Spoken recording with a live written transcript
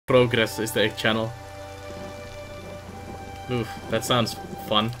progress is the egg channel. Oof, that sounds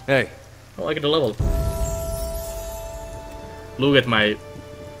fun. Hey. Oh, I get a level. Look at my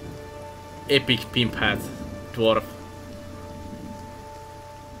epic pimp hat, dwarf.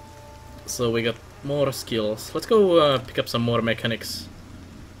 So we got more skills. Let's go pick up some more mechanics.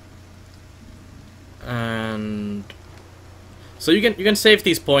 And so you can save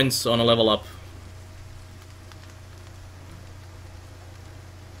these points on a level up.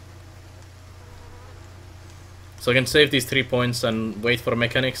 So I can save these 3 points and wait for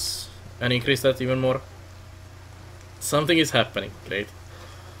mechanics and increase that even more. Something is happening. Great.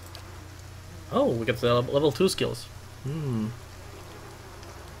 Oh, we got the level 2 skills. Hmm.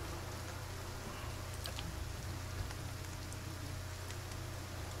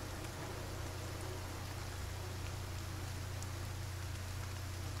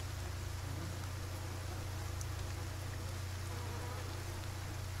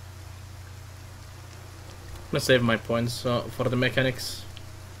 I'm gonna save my points for the mechanics.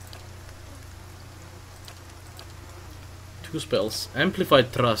 2 spells.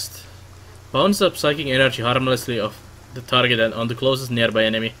 Amplified Thrust. Bounce up psychic energy harmlessly off the target and on the closest nearby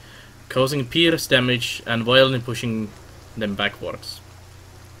enemy, causing pierce damage and violently pushing them backwards.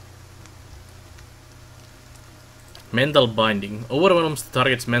 Mental Binding. Overwhelms the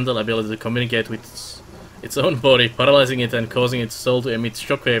target's mental ability to communicate with its own body, paralyzing it and causing its soul to emit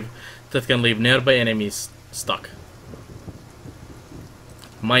shockwave that can leave nearby enemies stuck.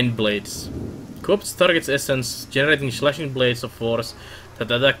 Mind Blades. Co-opts target's essence, generating slashing blades of force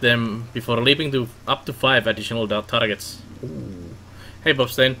that attack them before leaping to up to 5 additional targets. Ooh. Hey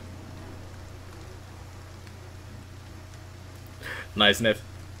Bobstein. Nice net.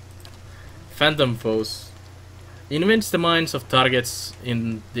 Phantom Foes. Invents the minds of targets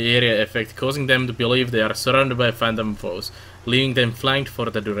in the area effect, causing them to believe they are surrounded by phantom foes, leaving them flanked for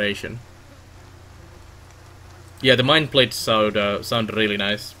the duration. Yeah, the mind blades sound really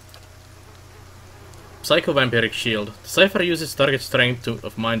nice. Psycho-Vampiric Shield. The Cypher uses target strength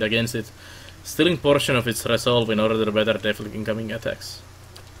of mind against it, stealing portion of its resolve in order to better deflect incoming attacks.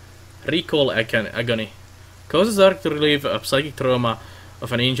 Recall Agony. Causes Ark to relieve a psychic trauma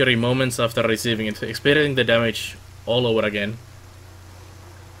of an injury moments after receiving it, experiencing the damage all over again.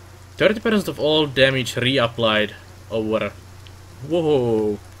 30% of all damage reapplied over.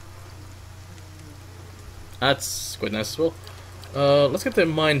 Whoa! That's quite nice as well. Let's get the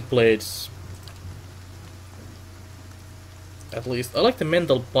mind blades. At least. I like the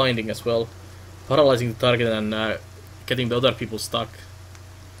mental binding as well. Paralyzing the target and getting the other people stuck.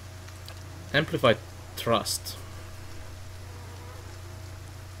 Amplified Thrust.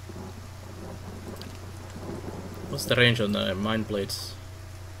 What's the range on the mind blades?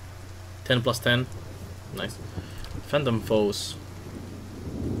 10 plus 10. Nice. Phantom Foes.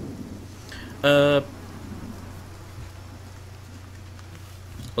 Other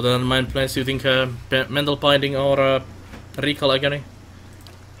than mind blades, you think mental binding or recall agony?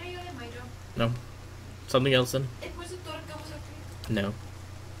 No. Something else then? No.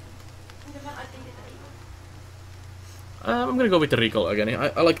 I'm gonna go with the recall agony.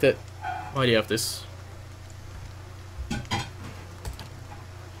 I like the idea of this.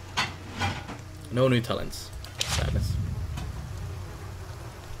 No new talents. Sadness.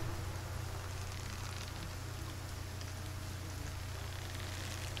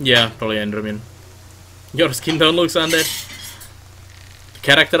 Yeah, probably Enderman. Your skin tone looks undead.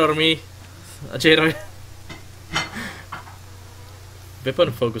 Character or me? Jedi.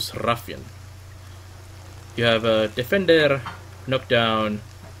 Weapon Focus Ruffian. You have a Defender, Knockdown,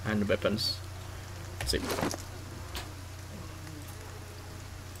 and weapons. Let's see.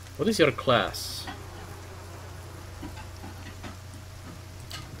 What is your class?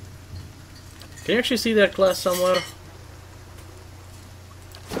 Can you actually see that class somewhere?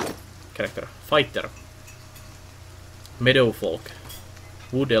 Character. Fighter. Meadowfolk.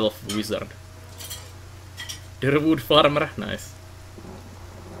 Wood Elf Wizard. Dirwood Farmer. Nice.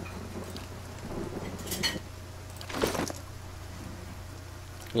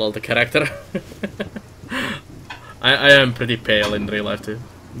 Lol, the character. I am pretty pale in real life too.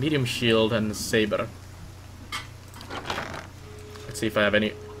 Medium shield and saber. Let's see if I have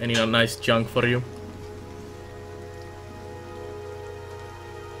any nice junk for you.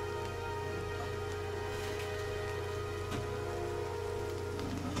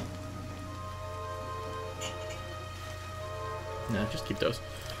 No, just keep those.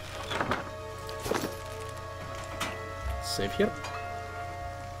 Save here.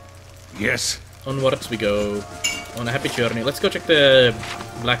 Yes. Onwards we go. On a happy journey. Let's go check the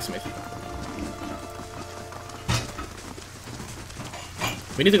blacksmith.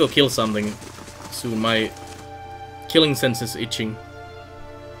 We need to go kill something soon. My killing sense is itching.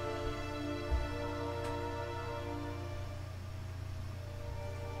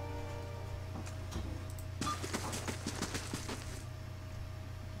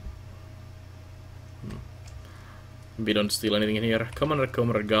 We don't steal anything in here.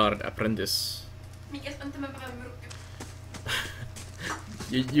 Commander Guard Apprentice.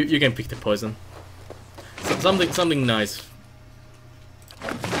 You can pick the poison. Something nice.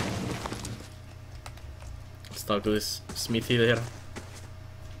 Let's talk to this smithy here.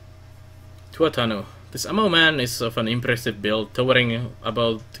 Tuatano. This ammo man is of an impressive build, towering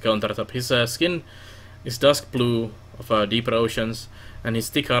above the countertop. His skin is dusk blue of deeper oceans, and his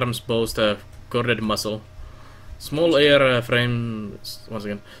thick arms boast a corded muscle. Small air frame, once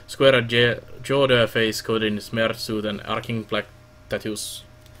again, square jawed face coated in smeared suit and arcing black tattoos.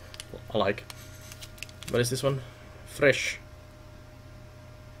 I like. What is this one? Fresh.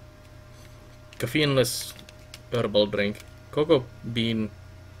 Caffeineless herbal drink. Cocoa bean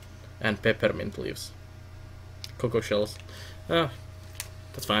and peppermint leaves. Cocoa shells. Ah,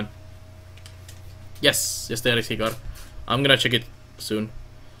 that's fine. Yes, there is cigar. I'm gonna check it soon.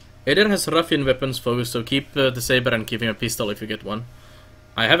 Eder has ruffian weapons focus, so keep the saber and give him a pistol if you get one.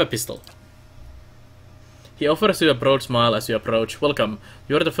 I have a pistol. He offers you a broad smile as you approach. Welcome.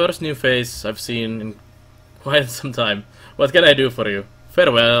 You are the first new face I've seen in quite some time. What can I do for you?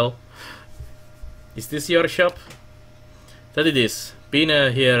 Farewell. Is this your shop? That it is. Been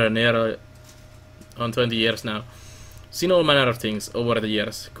here near on 20 years now. Seen all manner of things over the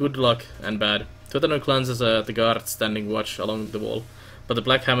years. Good luck and bad. Tuatano glances at the guard standing watch along the wall. But the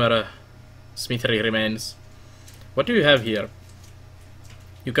Black Hammer smithery remains. What do you have here?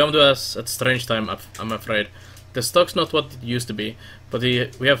 You come to us at a strange time, I'm afraid. The stock's not what it used to be, but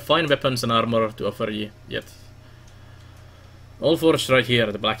we have fine weapons and armor to offer ye yet. All forged right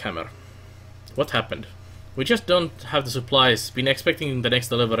here, the Black Hammer. What happened? We just don't have the supplies. Been expecting the next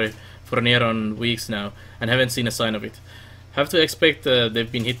delivery for near on weeks now, and haven't seen a sign of it. Have to expect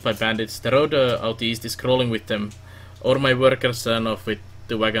they've been hit by bandits. The road out east is crawling with them. Or my workers ran off with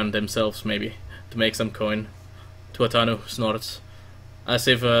the wagon themselves, maybe, to make some coin. Tuatano snorts, as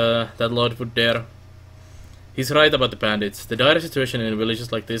if that lord would dare. He's right about the bandits. The dire situation in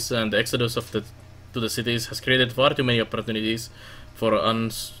villages like this and the exodus to the cities has created far too many opportunities for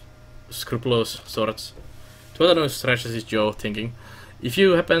unscrupulous sorts. Tuatano stretches his jaw, thinking, if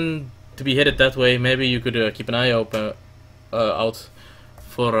you happen to be headed that way, maybe you could keep an eye out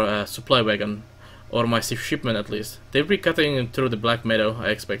for a supply wagon. Or my shipment at least. They'll be cutting through the Black Meadow, I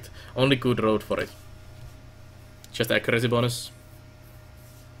expect. Only good road for it. Just accuracy bonus.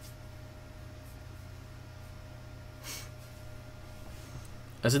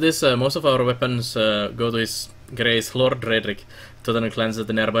 As it is, most of our weapons go to His Grace Lord Redrick, Tuatano glances at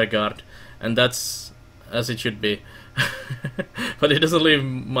the nearby guard. And that's as it should be. But it doesn't leave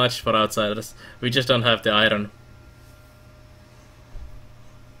much for outsiders. We just don't have the iron.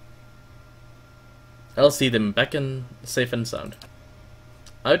 I'll see them back and safe and sound.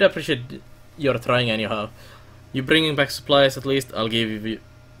 I would appreciate your trying anyhow. You bringing back supplies at least, I'll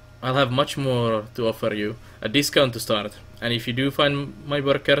have much more to offer you. A discount to start. And if you do find my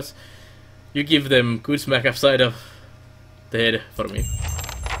workers, you give them good smack upside of the head for me.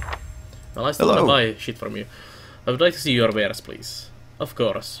 Well, I still want to buy shit from you. I would like to see your wares, please. Of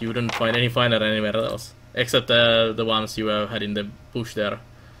course, you wouldn't find any finer anywhere else. Except the ones you have had in the bush there.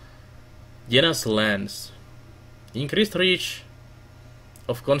 Yena's lands. Increased reach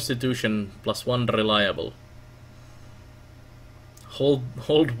of constitution +1 reliable.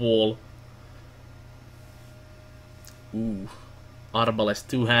 Hold wall. Ooh. Arbalest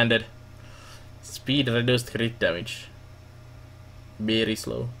two-handed. Speed reduced crit damage. Very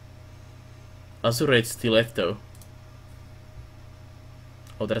slow. Azurate stiletto.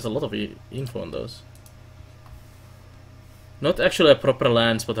 Oh, there's a lot of info on those. Not actually a proper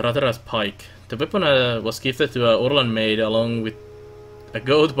lance, but rather a pike. The weapon was gifted to Orlan maid along with a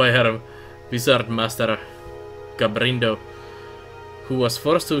goat by her wizard master Gabrindo, who was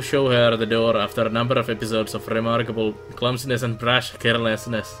forced to show her the door after a number of episodes of remarkable clumsiness and brash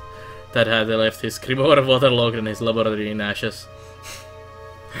carelessness that had left his grimoire waterlogged in his laboratory in ashes.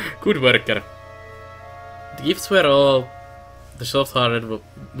 Good worker. The gifts were all the soft-hearted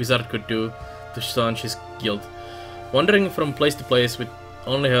wizard could do to staunch his guilt. Wandering from place to place with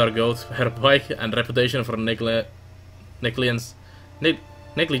only her goat, her pike, and reputation for negligence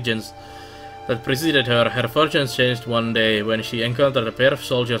that preceded her, her fortunes changed one day when she encountered a pair of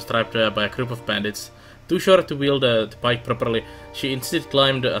soldiers trapped by a group of bandits. Too short to wield the pike properly, she instead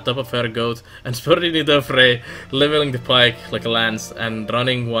climbed atop of her goat and spurted into the fray, leveling the pike like a lance and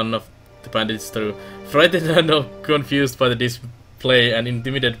running one of the bandits through. Frightened and confused by the display and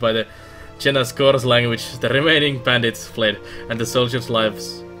intimidated by the Jenna's coarse language, the remaining bandits fled, and the soldiers'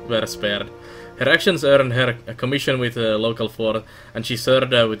 lives were spared. Her actions earned her a commission with the local fort, and she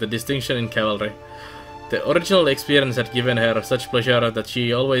served with a distinction in cavalry. The original experience had given her such pleasure that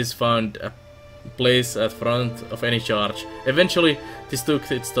she always found a place at front of any charge. Eventually, this took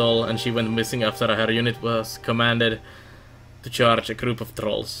its toll, and she went missing after her unit was commanded to charge a group of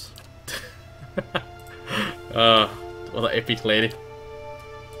trolls. What an epic lady.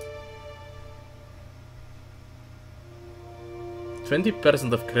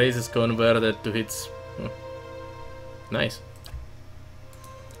 %20 of crazes converted to hits. Nice.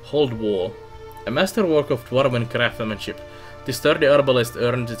 Hold Wall. A masterwork of dwarven craftsmanship. The sturdy arbalest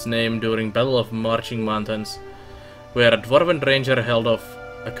earned its name during Battle of Marching Mountains, where a dwarven ranger held off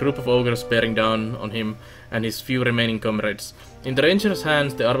a group of ogres bearing down on him and his few remaining comrades. In the ranger's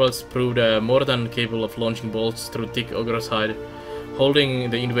hands, the arbalest proved more than capable of launching bolts through thick ogre's hide, holding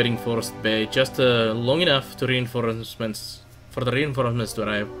the invading force at bay just long enough to for the reinforcements to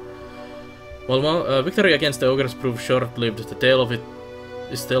arrive. While victory against the ogres proved short-lived, the tale of it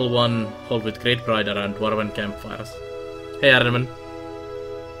is still one held with great pride around dwarven campfires. Hey, Ardaman.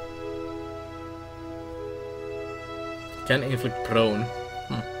 Can inflict prone.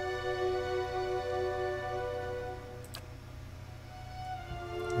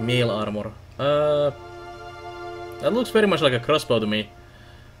 Mail armor. That looks very much like a crossbow to me,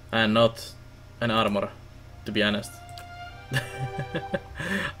 and not an armor, to be honest.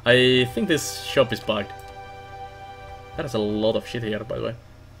 I think this shop is bugged. There's a lot of shit here, by the way.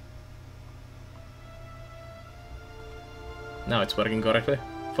 Now it's working correctly.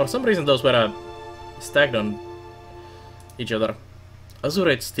 For some reason those were stacked on each other.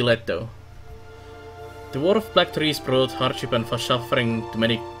 Azurite Stiletto. The War of Black Trees brought hardship and suffering to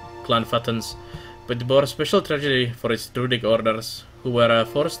many clan Fatons, but it bore special tragedy for its druidic orders, who were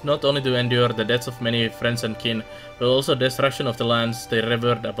forced not only to endure the deaths of many friends and kin, but also destruction of the lands they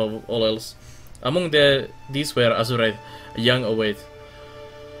revered above all else. Among these were Azurite, a young Owaith.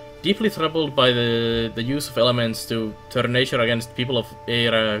 Deeply troubled by the use of elements to turn nature against people of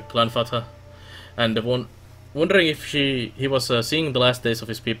Eira Clan Fatha, and wondering if he was seeing the last days of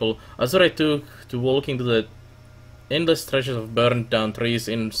his people, Azurite took to walking to the endless stretches of burned down trees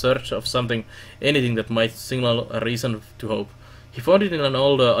in search of anything that might signal a reason to hope. He found it in an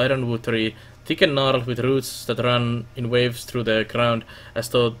old ironwood tree, thick and gnarled with roots that ran in waves through the ground as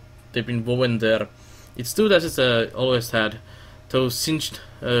though they'd been woven there. It stood as it always had, though singed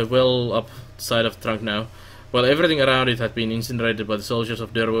well up the side of the trunk now, while everything around it had been incinerated by the soldiers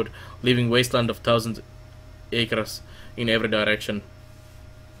of Durwood, leaving wasteland of 1,000 acres in every direction.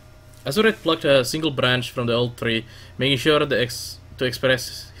 Azurite plucked a single branch from the old tree, making sure to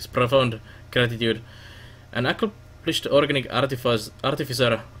express his profound gratitude. An accomplished organic artificer,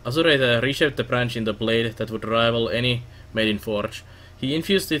 Azurite reshaped the branch into a blade that would rival any made in forge. He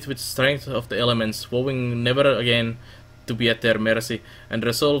infused it with the strength of the elements, vowing never again to be at their mercy, and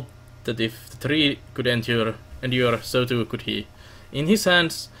resolved that if the tree could endure, so too could he. In his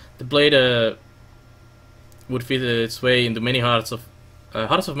hands, the blade would fit its way into many hearts of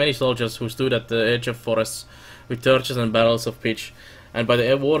many soldiers who stood at the edge of forests with torches and barrels of pitch, and by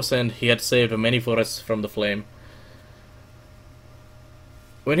the war's end he had saved many forests from the flame.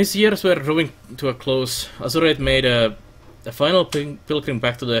 When his years were drawing to a close, Azurite made a final pilgrim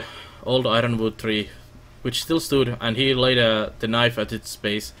back to the old ironwood tree, which still stood, and he laid the knife at its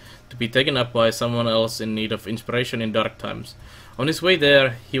base, to be taken up by someone else in need of inspiration in dark times. On his way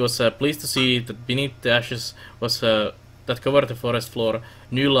there, he was pleased to see that beneath the ashes that covered the forest floor,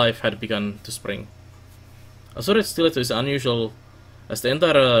 new life had begun to spring. Azurite Stiletto is unusual, as the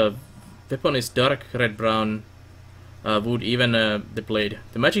entire weapon is dark red-brown wood, even the blade.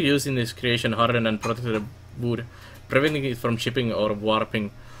 The magic used in this creation hardened and protected the wood, preventing it from chipping or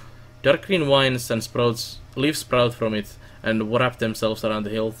warping. Dark green vines and leaves sprout from it and wrap themselves around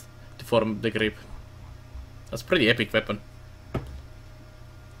the hilt to form the grip. That's a pretty epic weapon.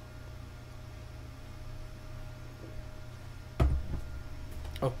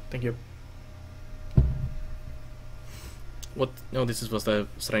 Oh, thank you. What? No, this was the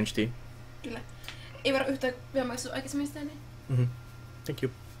strange tea. Kyllä. Ei varmaan yhtään vielä maissu aikaisemmin sitä, niin... Thank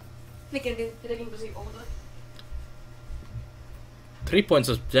you. Nekin jotenkin tosi outoa. 3 points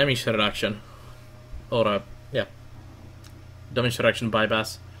of damage reduction. Or, yeah. Damage reduction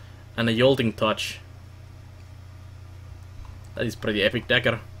bypass. And a jolting touch. That is pretty epic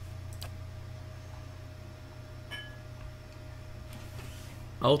dagger.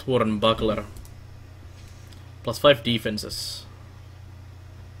 Outworn Buckler. +5 defenses.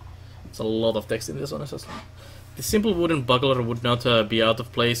 It's a lot of text in this one. The simple wooden buckler would not be out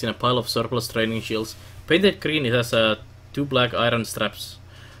of place in a pile of surplus training shields. Painted green, it has 2 black iron straps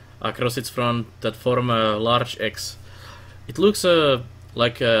across its front that form a large X. It looks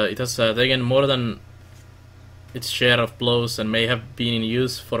like it has taken more than its share of blows and may have been in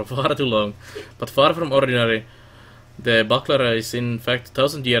use for far too long, but far from ordinary. The buckler is in fact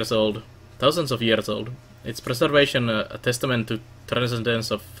thousands of years old. Its preservation a testament to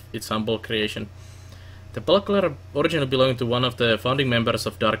transcendence of its humble creation. The buckler originally belonged to one of the founding members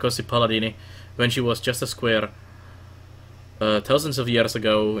of Darkosi Paladini when she was just a square, thousands of years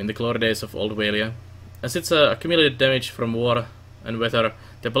ago in the glory days of Old Valia. As its accumulated damage from war and weather,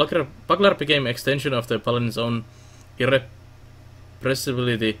 the buckler became extension of the Paladin's own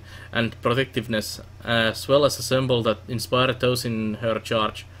irrepressibility and protectiveness, as well as a symbol that inspired those in her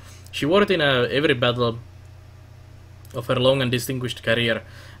charge. She wore it in every battle of her long and distinguished career,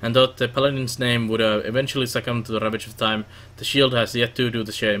 and though the Paladin's name would eventually succumb to the ravage of time, the shield has yet to do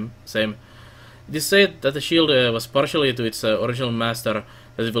the same. It is said that the shield was partially to its original master,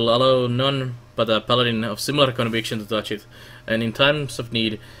 that it will allow none but a Paladin of similar conviction to touch it, and in times of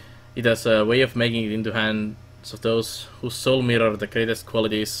need, it has a way of making it into hands of those whose soul mirror the greatest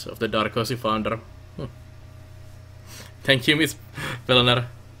qualities of the Darkosi founder. Thank you, Miss Pelenar.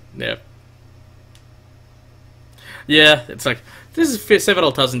 Yeah, it's like, this is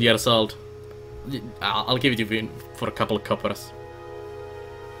several thousand years old. I'll give it to you for a couple of coppers.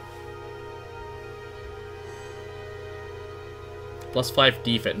 +5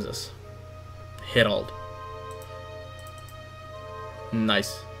 defenses. Herald.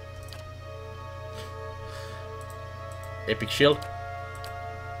 Nice. Epic shield.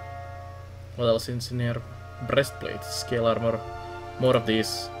 What else is in here? Breastplate, scale armor. More of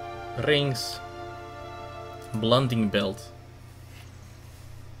these. Rings. Blunting belt.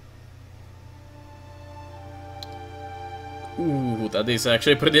 Ooh, that is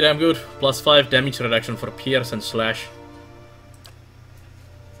actually pretty damn good. +5 damage reduction for pierce and slash.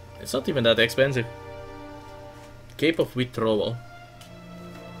 It's not even that expensive. Cape of Withdrawal.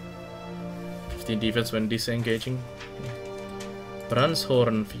 15 defense when disengaging. Bran's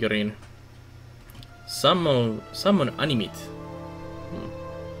Horn figurine. Summon Animate.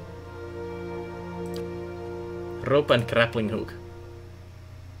 Rope and grappling hook.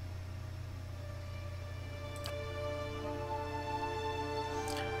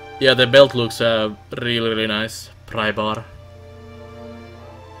 Yeah, the belt looks really nice. Pry bar.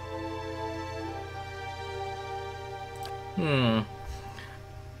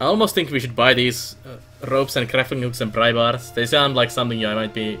 I almost think we should buy these ropes and grappling hooks and pry bars. They sound like something I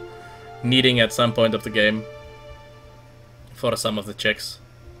might be needing at some point of the game for some of the checks.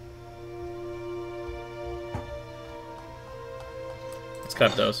 Let's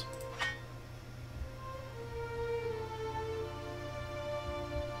grab those.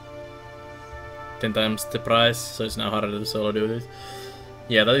 Ten times the price, so it's now harder to solo do this.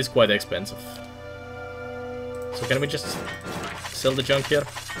 Yeah, that is quite expensive. So can we just sell the junk here?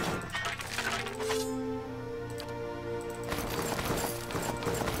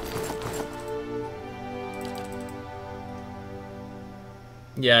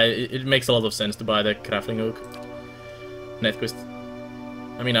 Yeah, it makes a lot of sense to buy the grappling hook. Netquist.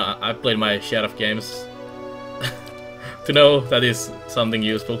 I mean, I've played my share of games to know that is something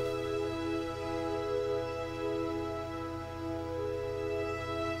useful.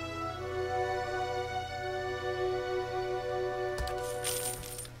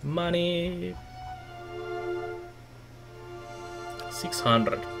 Money.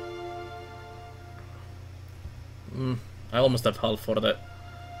 600. I almost have half for that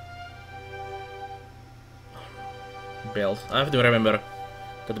belt. I have to remember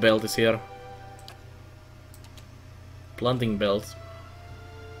that the belt is here. Blunting belt.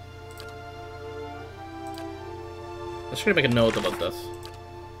 I should make a note about that.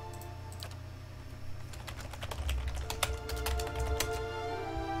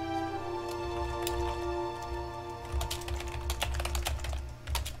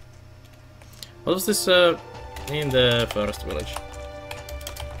 What was this in the first village?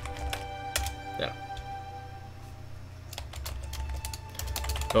 Yeah.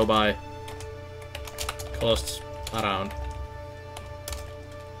 Go by. Costs around.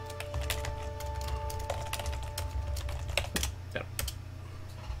 Yeah.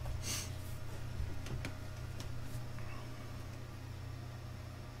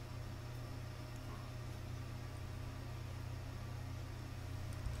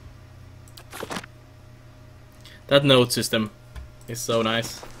 That note system is so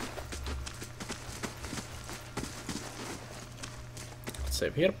nice. Let's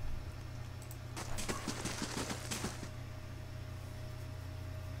save here.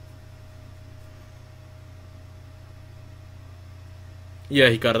 Yeah,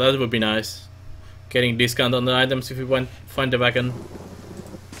 Hikar, that would be nice. Getting discount on the items if you find the wagon.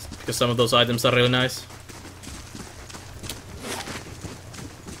 Because some of those items are really nice.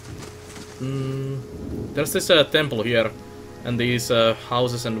 There's this temple here. And these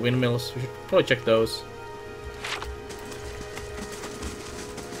houses and windmills. We should probably check those.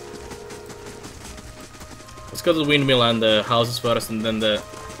 Let's go to the windmill and the houses first and then the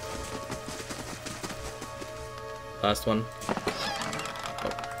last one.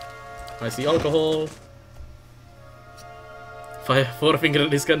 I see alcohol. 4-finger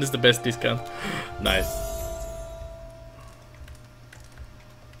discount is the best discount. Nice.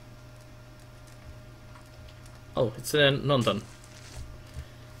 Oh, it's a Nonton.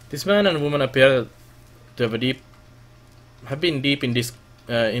 This man and woman appear to have been deep in this.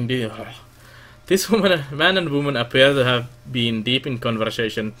 This man and woman appear to have been deep in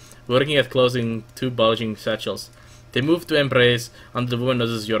conversation, working at closing two bulging satchels. They move to embrace until the woman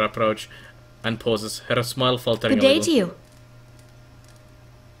notices your approach and pauses, her smile faltering Good a day little. to you.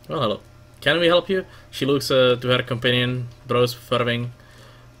 Oh, hello. Can we help you? She looks to her companion, brows furrowing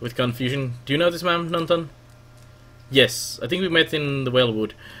with confusion. Do you know this man, Nonton? Yes, I think we met in the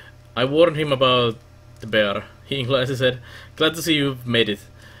Wellwood. I warned him about the bear. He inclines his head. Glad to see you've made it.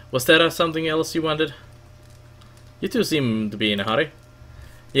 Was there something else you wanted? You two seem to be in a hurry.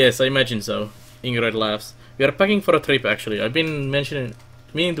 Yes, I imagine so. Ingrid laughs. We are packing for a trip, actually. I've been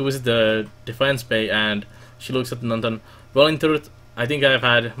meaning to visit the Defiance Bay, and she looks at Nonton. Well, in truth, I think I've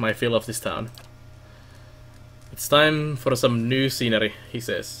had my fill of this town. It's time for some new scenery, he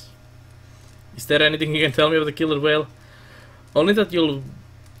says. Is there anything you can tell me of the killer whale? Only that you'll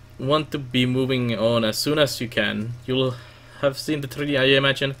want to be moving on as soon as you can. You'll have seen the treaty, I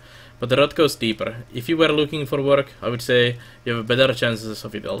imagine, but the road goes deeper. If you were looking for work, I would say you have better chances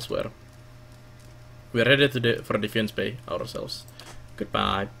of it elsewhere. We are headed to for Defiance Bay ourselves.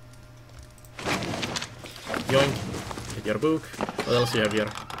 Goodbye. Yoink. Get your book. What else do you have here?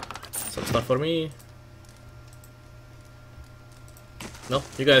 Some stuff for me. No,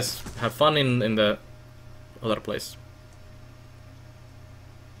 you guys have fun in the other place.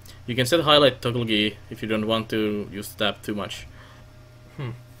 You can set highlight toggle key if you don't want to use the tab too much.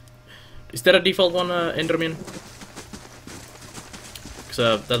 Is there a default one, Enderman?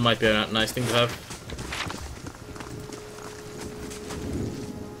 Because that might be a nice thing to have.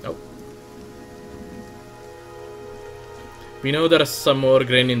 Nope. We know there's some more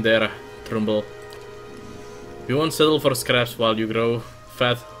grain in there, Trumbull. We won't settle for scraps while you grow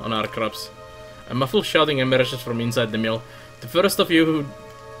fat on our crops. A muffled shouting emerges from inside the mill. The first of you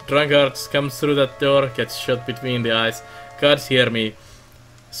drunkards comes through that door, gets shot between the eyes. Gods hear me,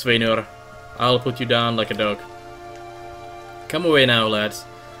 Sveinur. I'll put you down like a dog. Come away now, lads.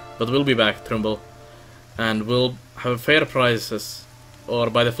 But we'll be back, Trumbull. And we'll have fair prizes. Or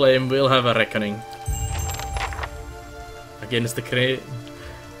by the flame, we'll have a reckoning. Against the crane.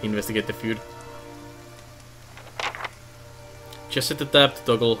 Investigate the feud. Just set the tab to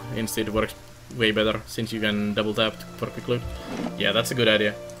toggle instead, it works way better since you can double tap for quick loot. Yeah, that's a good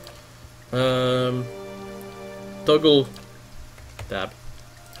idea. Toggle tab.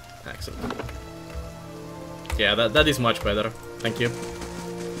 Excellent. Yeah, that is much better. Thank you.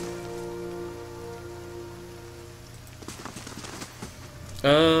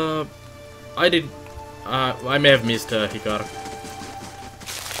 I may have missed Hikar.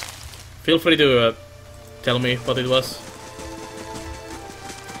 Feel free to tell me what it was.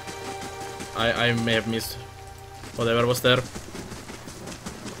 I may have missed whatever was there.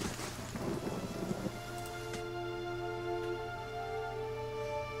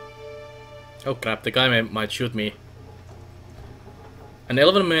 Oh crap, the guy might shoot me. An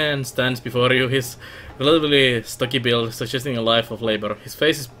elven man stands before you, his relatively stocky build suggesting a life of labor. His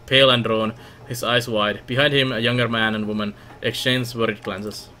face is pale and drawn, his eyes wide. Behind him, a younger man and woman exchange worried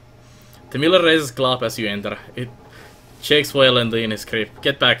glances. The miller raises a club as you enter. It shakes violently in his grip.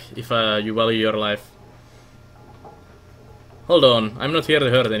 Get back, if you value your life. Hold on, I'm not here to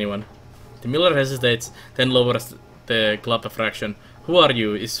hurt anyone. The miller hesitates, then lowers the club a fraction. Who are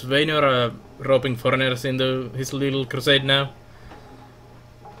you? Is Sveinur roping foreigners into his little crusade now?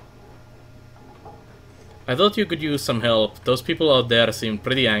 I thought you could use some help. Those people out there seem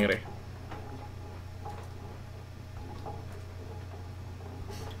pretty angry.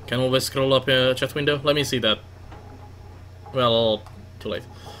 Can always scroll up a chat window. Let me see that. Well, too late.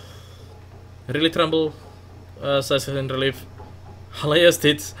 Really, Trumbull? Says in relief. Hilarious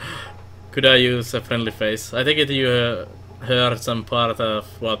tits. Could I use a friendly face? I think it you heard some part of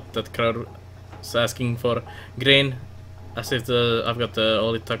what that crowd was asking for. Grain, as if I've got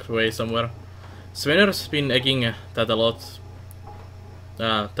all it tucked away somewhere. Svenner's been egging that a lot.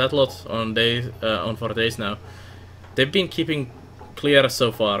 That lot on for days now. They've been keeping clear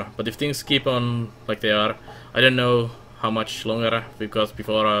so far, but if things keep on like they are, I don't know how much longer we've got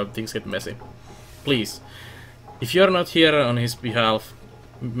before things get messy. Please, if you're not here on his behalf,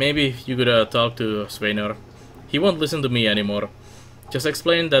 maybe you could talk to Svenor. He won't listen to me anymore. Just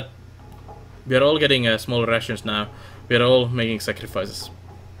explain that we're all getting small rations now. We're all making sacrifices.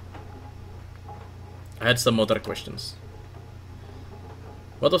 I had some other questions.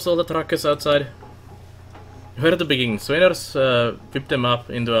 What was all the ruckus outside? You heard at the beginning. Svenors whipped them up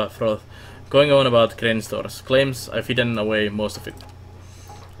into a froth, going on about grain stores. Claims I've hidden away most of it.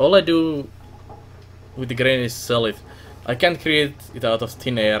 All I do with the grain is sell it. I can't create it out of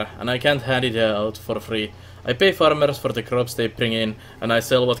thin air, and I can't hand it out for free. I pay farmers for the crops they bring in, and I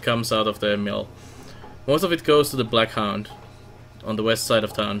sell what comes out of the mill. Most of it goes to the Black Hound, on the west side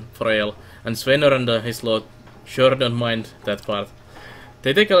of town, for ale, and Svenor and his lot sure don't mind that part.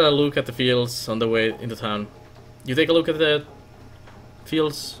 They take a look at the fields on the way into town. You take a look at the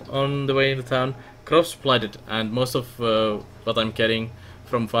fields on the way into town. Crops blighted, and most of what I'm getting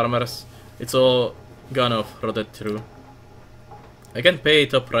from farmers, it's all gone off, rotted through. I can pay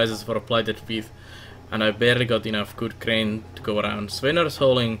top prices for blighted wheat, and I barely got enough good grain to go around. Svenor's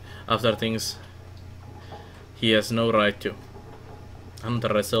hauling after things he has no right to. Under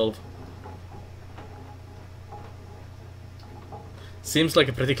resolve. Seems like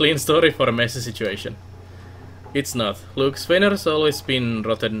a pretty clean story for a messy situation. It's not. Look, Svenor's always been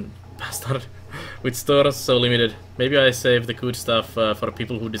rotten bastard. With stores so limited. Maybe I save the good stuff for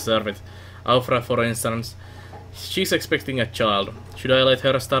people who deserve it. Aufra, for instance. She's expecting a child. Should I let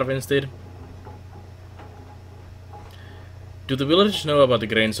her starve instead? Do the villagers know about the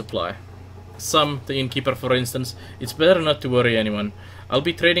grain supply? Some, the innkeeper for instance. It's better not to worry anyone. I'll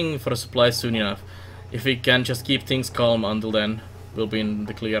be trading for supplies soon enough. If we can just keep things calm until then, we'll be in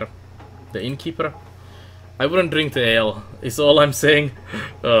the clear. The innkeeper? I wouldn't drink the ale, is all I'm saying.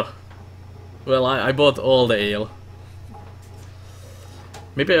 Oh. Well, I bought all the ale.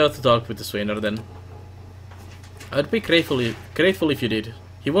 Maybe I ought to talk with the Swainer then. I'd be grateful if you did.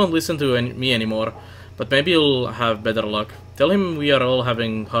 He won't listen to me anymore, but maybe you'll have better luck. Tell him we are all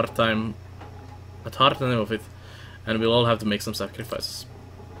having hard time of it, and we'll all have to make some sacrifices.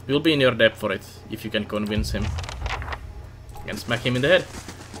 You'll be in your debt for it, if you can convince him. You can smack him in the head.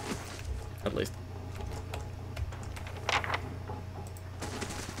 At least.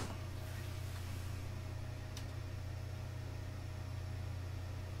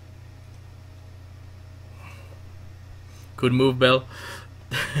 Good move, Bell.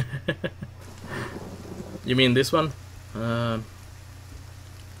 You mean this one?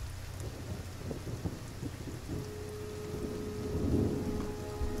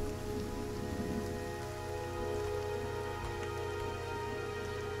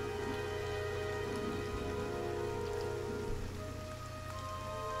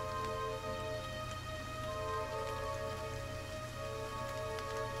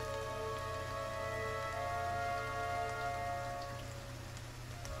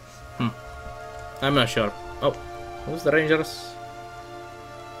 I'm not sure. Oh, who's the rangers?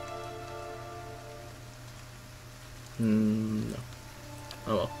 No.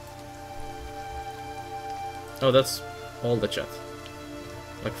 Oh well. Oh, that's all the chat.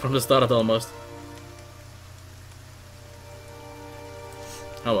 Like from the start almost.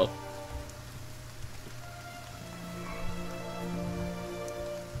 Oh well.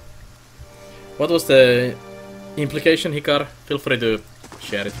 What was the implication, Hikar? Feel free to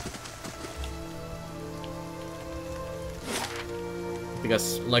share it.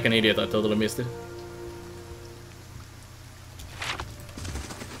 Because, like an idiot, I totally missed it.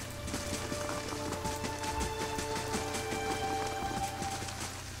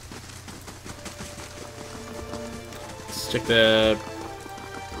 Let's check the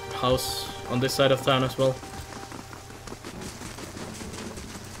house on this side of town as well.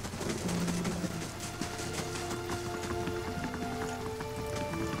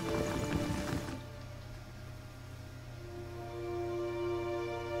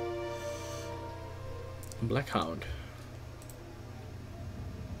 Black Hound.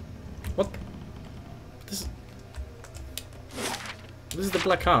 What? This is the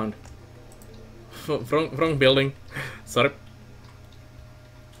Black Hound. Wrong building. Sorry.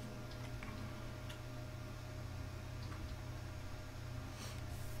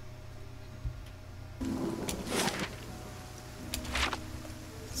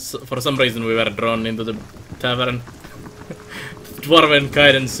 for some reason we were drawn into the tavern. Dwarven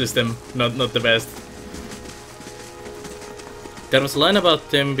guidance system, not the best. There was a line about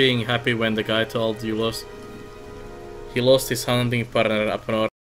Tim being happy when the guy told Yulos he lost his hunting partner up north.